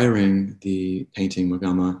 acquiring the painting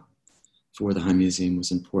Mogama for the High Museum was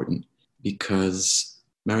important because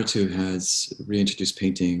Meritou has reintroduced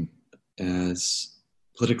painting as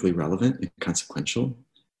politically relevant and consequential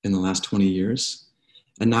in the last 20 years,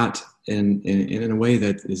 and not in a way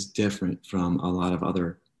that is different from a lot of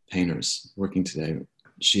other painters working today.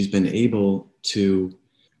 She's been able to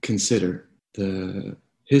consider the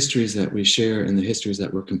histories that we share and the histories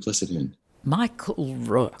that we're complicit in. Michael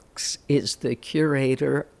Rooks is the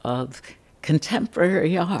curator of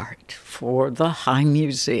contemporary art for the High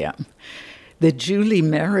Museum. The Julie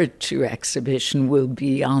Meritou exhibition will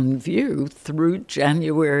be on view through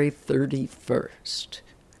January 31st.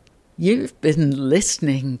 You've been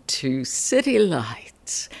listening to City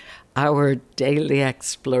Lights, our daily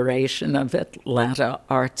exploration of Atlanta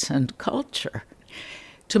arts and culture.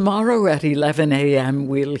 Tomorrow at 11 a.m.,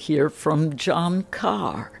 we'll hear from John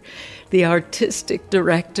Carr, the artistic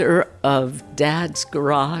director of Dad's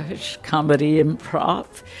Garage Comedy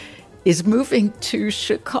Improv, is moving to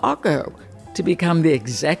Chicago to become the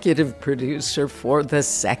executive producer for The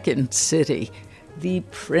Second City, the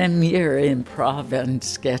premier improv and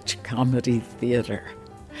sketch comedy theater.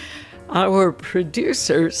 Our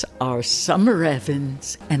producers are Summer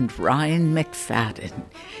Evans and Ryan McFadden.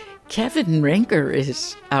 Kevin Ringer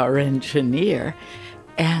is our engineer,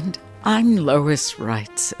 and I'm Lois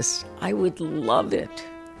Reitzes. I would love it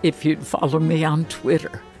if you'd follow me on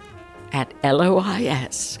Twitter at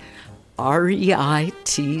LOISREITZES.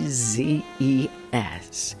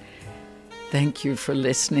 Thank you for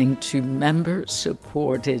listening to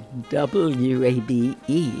member-supported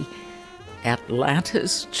WABE,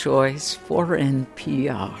 Atlanta's Choice for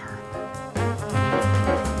NPR.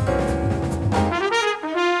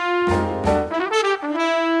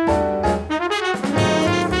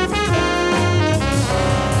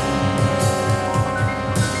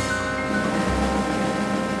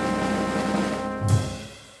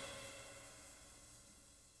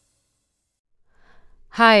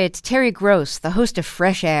 Hi, it's Terry Gross, the host of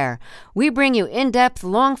Fresh Air. We bring you in-depth,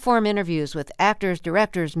 long-form interviews with actors,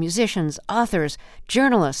 directors, musicians, authors,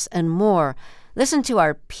 journalists, and more. Listen to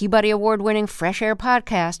our Peabody Award-winning Fresh Air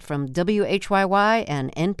podcast from WHYY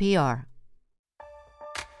and NPR.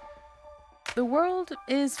 The world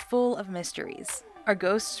is full of mysteries. Are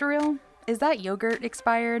ghosts real? Is that yogurt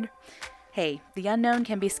expired? Hey, the unknown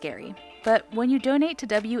can be scary. But when you donate to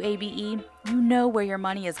WABE, you know where your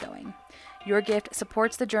money is going. Your gift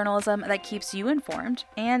supports the journalism that keeps you informed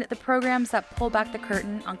and the programs that pull back the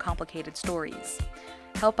curtain on complicated stories.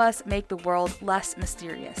 Help us make the world less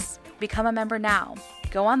mysterious. Become a member now.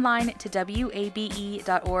 Go online to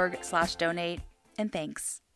wabe.org/donate, and thanks.